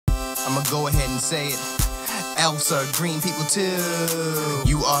I'ma go ahead and say it. Elves are green people too.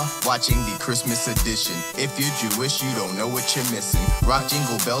 You are watching the Christmas edition. If you're Jewish, you don't know what you're missing. Rock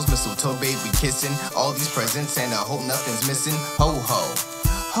jingle bells, mistletoe, baby kissing. All these presents and I hope nothing's missing. Ho ho,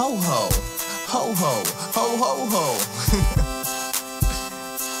 ho ho, ho ho, ho ho ho.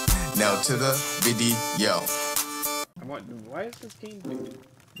 Now to the video. Why is this game?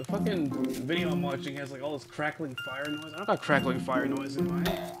 The fucking video I'm watching has like all this crackling fire noise. I don't got crackling fire noise in mine.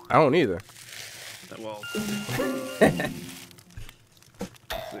 I don't either. Well,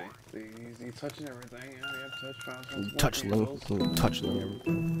 he's touching everything. Yeah, we have touch fountains. Touching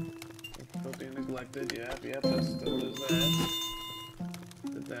everything. Filthy and neglected. Yep. There's that.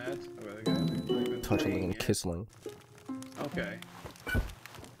 Did that. Touching and kissing. Okay.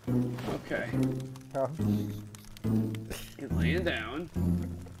 He's laying down.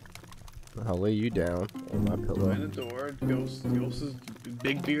 I'll lay you down on my pillow. Behind the door. Ghost is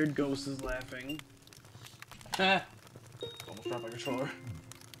big beard. Ghost is laughing. Ah! Almost dropped my controller.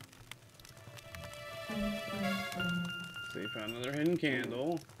 So he found another hidden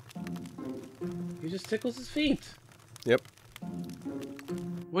candle. He just tickles his feet. Yep.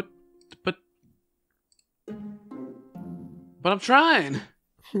 What? But I'm trying.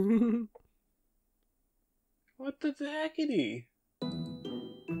 What the heckity?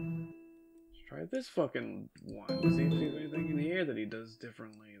 Let's try this fucking one. See if there's anything in here that he does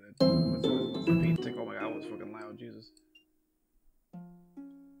differently. What's the feet tickle? Oh my god, that was fucking loud, Jesus.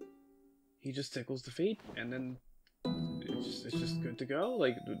 He just tickles the feet, and then it's just good to go.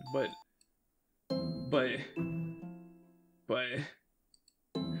 Like, but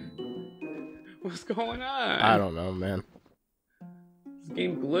what's going on? I don't know, man. This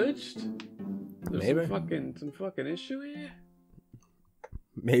game glitched? There's Maybe. some fucking issue here?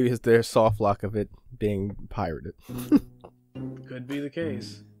 Maybe it's their soft lock of it being pirated. Could be the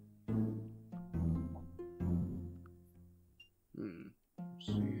case.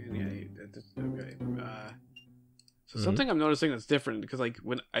 Okay. So something I'm noticing that's different, because like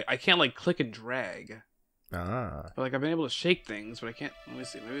when I can't like click and drag. Ah. But like I've been able to shake things, but I can't. Let me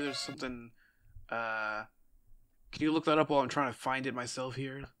see. Maybe there's something. Can you look that up while I'm trying to find it myself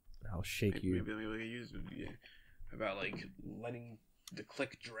here? I'll shake you. Maybe we can use about like letting the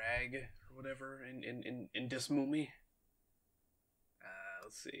click drag or whatever in this movie.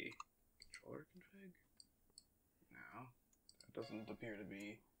 Let's see. Controller config? No, that doesn't appear to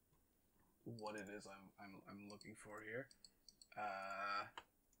be what it is I'm looking for here.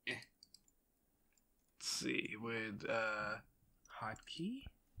 Let's see, with hotkey.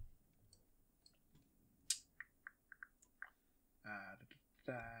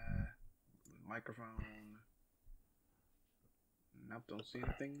 Microphone. Nope, don't see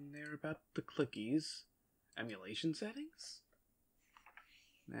anything there about the clickies. Emulation settings?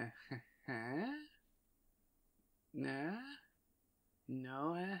 Nah. Nah.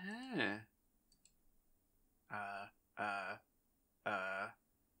 No.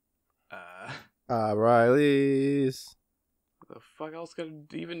 Riley's. What the fuck else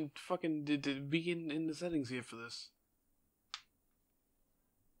could even fucking be in the settings here for this?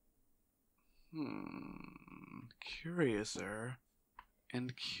 Curiouser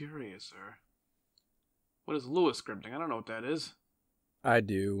and curiouser. What is Lewis scripting? I don't know what that is. I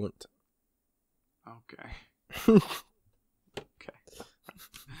do. Okay. Okay.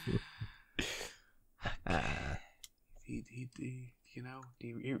 You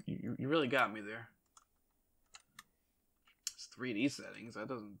really got me there. It's 3D settings. That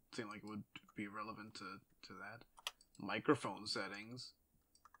doesn't seem like it would be relevant to that. Microphone settings.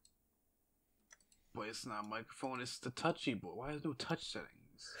 But it's not microphone, it's the touchy boy. Why is no touch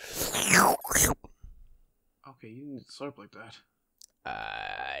settings? Okay, you didn't slurp like that.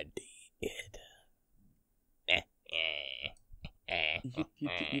 I did. You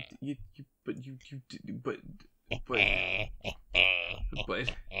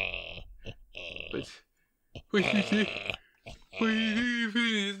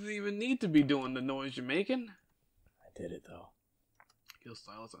didn't even need to be doing the noise you're making. I did it though. Kill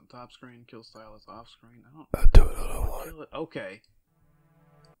stylus on top screen, kill stylus off screen. I'll do it all I want. Kill it. Okay.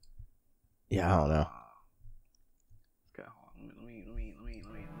 Yeah, I don't know. Okay, hold on. Let me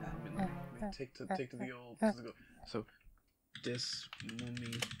take to the old. So, this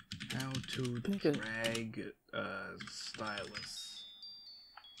mummy, how to drag stylus.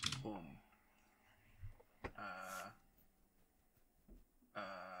 Boom.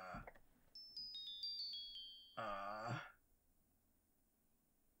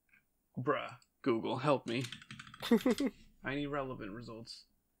 Bruh, Google, help me. I need relevant results.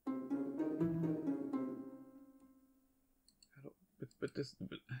 But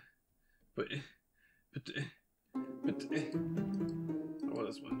But what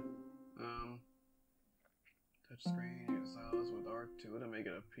is this one? Touch screen, use stylus with R2 to make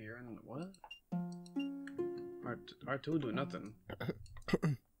it appear, and then what? R2 do nothing.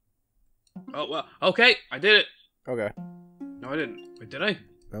 Oh well, okay, I did it. Okay. No, I didn't. Wait, did I?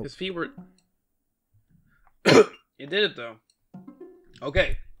 Nope. His feet were. You did it though.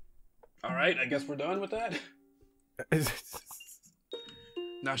 Okay. All right, I guess we're done with that.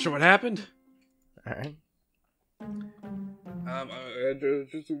 Not sure what happened. All right.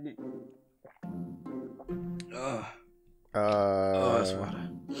 That's water.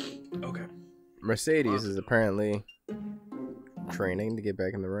 Okay. Mercedes is apparently training to get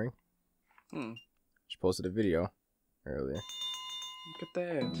back in the ring. She posted a video earlier. Look at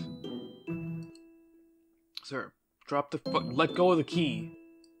that. Sir, drop the let go of the key.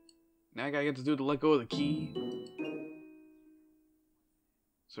 Now I gotta get to do the let go of the key.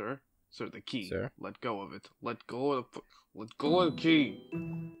 Sir, the key. Sir? Let go of it. Let go of the key.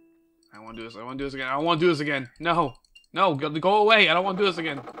 I want to do this. I want to do this again. I don't want to do this again. No, go away. I don't want to do this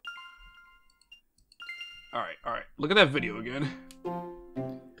again. All right. Look at that video again.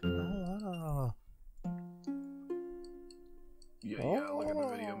 Oh. You gotta look at the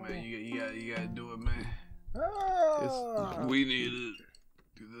video, man. You gotta do it, man. Oh. We need to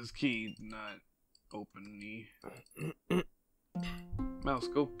do this key, not open the mouse.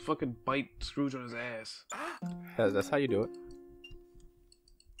 Go fucking bite Scrooge on his ass. That's how you do it.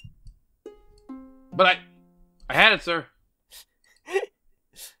 But I had it, sir. And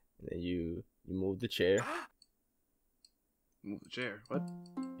then you move the chair. Move the chair. What?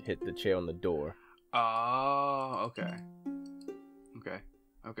 Hit the chair on the door. Oh, okay.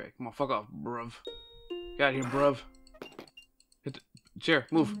 Okay. Come on, fuck off, bruv. Get out of here, bruv. Hit the chair.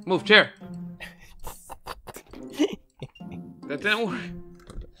 Move, chair. That didn't work.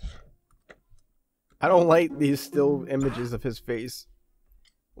 I don't like these still images of his face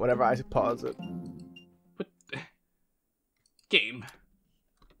whenever I pause it. What? Game.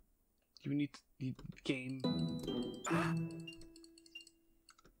 You need game.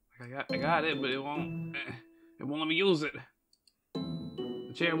 I got it, but it won't let me use it.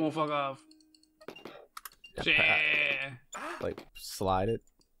 The chair won't fuck off. Chair. Like slide it,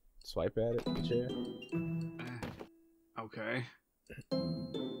 swipe at it, the chair. Okay.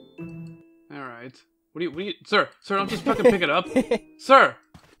 All right. What do you, sir? Don't just fucking pick it up, sir.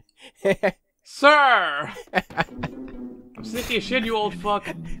 Sir. I'm sick of your shit, you old fuck.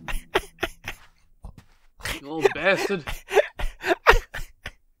 You old bastard.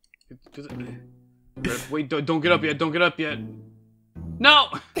 Wait, don't get up yet. Don't get up yet. No.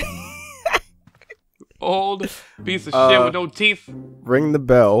 Old piece of shit with no teeth. Ring the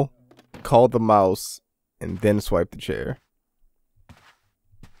bell, call the mouse, and then swipe the chair.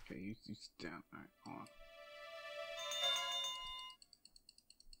 Okay, you sit down. All right, hold on.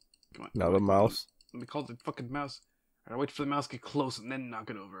 Come on. Now the mouse. Let me call the fucking mouse. Alright, wait for the mouse to get close and then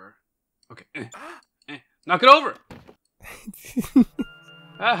knock it over. Okay. Knock it over!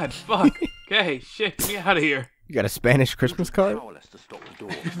 Ah, fuck. Okay, shit, get me out of here. You got a Spanish Christmas card?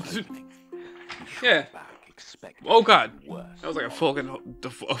 Yeah. Oh god. That was like a fucking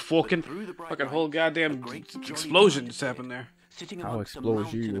whole goddamn explosion just happened there. I'll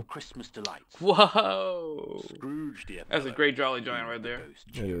explode you. Whoa. That's a great Jolly Giant right there.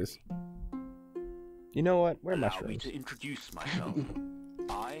 It is. You know what? Where are my Allow me shrooms? to introduce myself.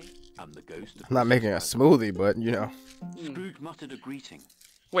 I am the ghost of I'm not making a smoothie, but you know. Scrooge muttered a greeting.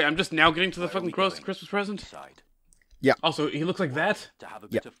 Wait, I'm just now getting to the fucking Christmas present? Inside. Yeah. Also, he looks like that? To have a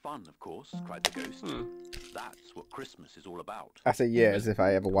bit of fun, of course, cried the ghost. That's what Christmas is all about. I say yeah as if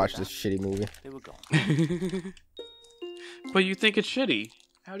I ever watched this shitty movie. They were gone. But you think it's shitty.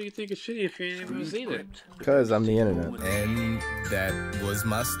 How do you think it's shitty if you ain't even seen it? Because I'm the internet. And that was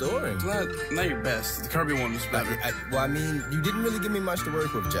my story. Not your best. The Kirby one was better. Well, I mean, you didn't really give me much to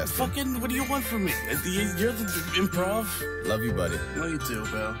work with, Justin. Fucking, what do you want from me? You're the improv? Love you, buddy. Love you too,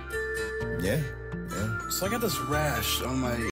 pal. Yeah. So I got this rash on my